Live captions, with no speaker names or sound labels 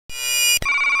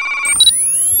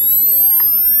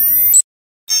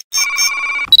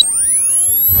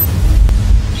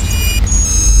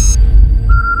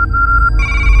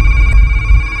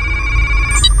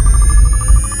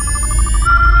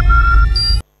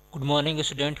Good morning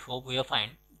student, hope we are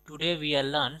fine. Today we are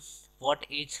learn what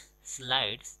is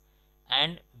slides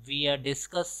and we are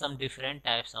discuss some different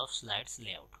types of slides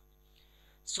layout.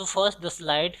 So first the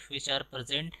slide which are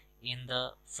present in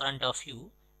the front of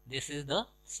you, this is the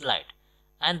slide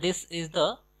and this is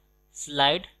the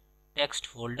slide text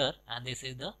folder and this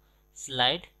is the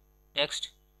slide text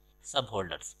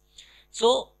subfolders.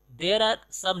 So there are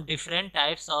some different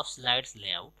types of slides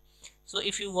layout. So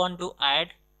if you want to add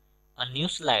a new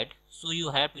slide, so you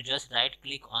have to just right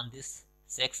click on this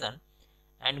section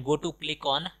and go to click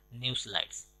on new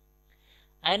slides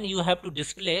and you have to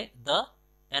display the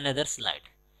another slide.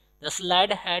 The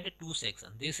slide had two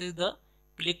sections. This is the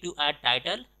click to add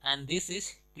title and this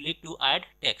is click to add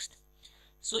text.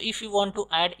 So if you want to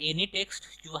add any text,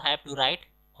 you have to write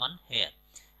on here.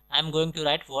 I am going to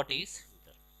write what is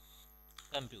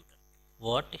computer.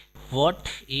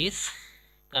 What is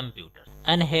computer,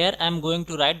 and here I am going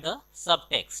to write the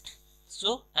subtext.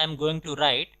 So I am going to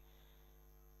write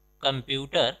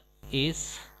computer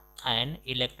is an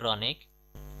electronic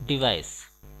device,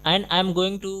 and I am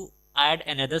going to add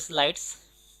another slides.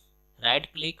 Right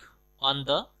click on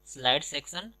the slide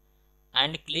section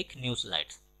and click new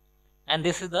slides, and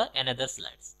this is the another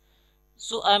slides.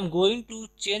 So I am going to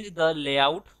change the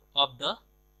layout of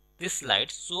this slide.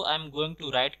 So I am going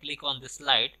to right click on this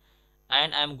slide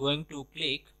and I am going to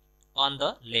click on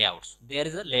the layouts. There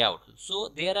is a layout. So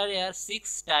there are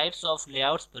 6 types of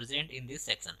layouts present in this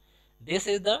section. This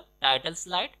is the title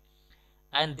slide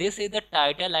and this is the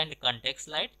title and context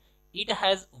slide. It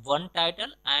has one title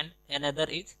and another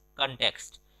is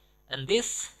context, and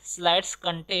these slides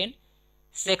contain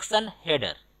section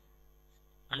header.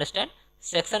 Understand?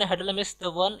 Section header means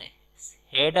the one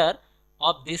header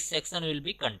of this section will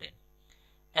be content.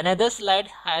 Another slide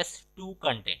has two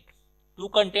content. Two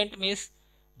content means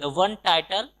the one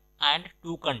title and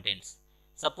two contents.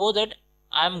 Suppose that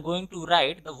I am going to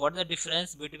write what the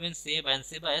difference between save and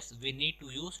save as. We need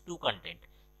to use two content.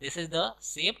 This is the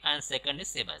save and second is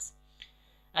save as.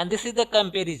 And this is the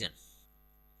comparison.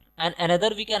 And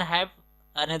another we can have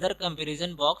another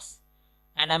comparison box.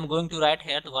 And I am going to write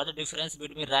here what the difference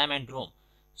between RAM and ROM.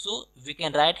 So we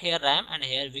can write here RAM and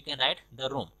here we can write the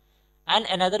ROM. And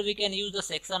another we can use the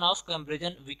section of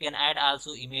comparison. We can add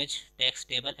also image, text,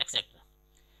 table, etc.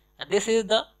 And this is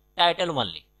the title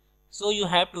only. So you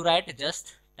have to write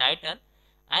just title,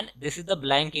 and this is the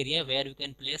blank area where you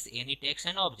can place any text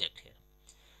and object here.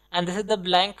 And this is the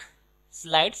blank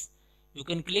slides. You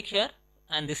can click here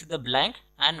and this is the blank,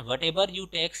 and whatever you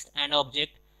text and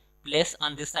object place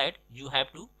on this side, you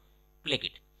have to click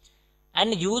it.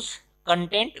 And use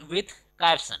content with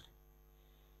caption.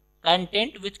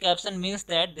 Content with caption means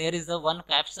that there is a one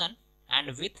caption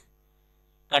and with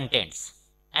contents.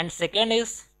 And second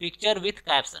is picture with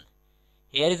caption.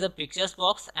 Here is a pictures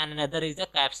box and another is a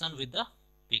caption with the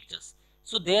pictures.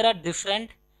 So there are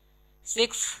different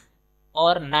 6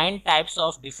 or 9 types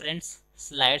of different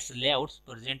slides layouts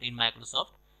present in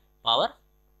Microsoft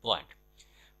PowerPoint.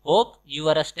 Hope you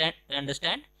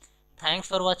understand. Thanks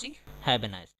for watching. Have a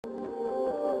nice day.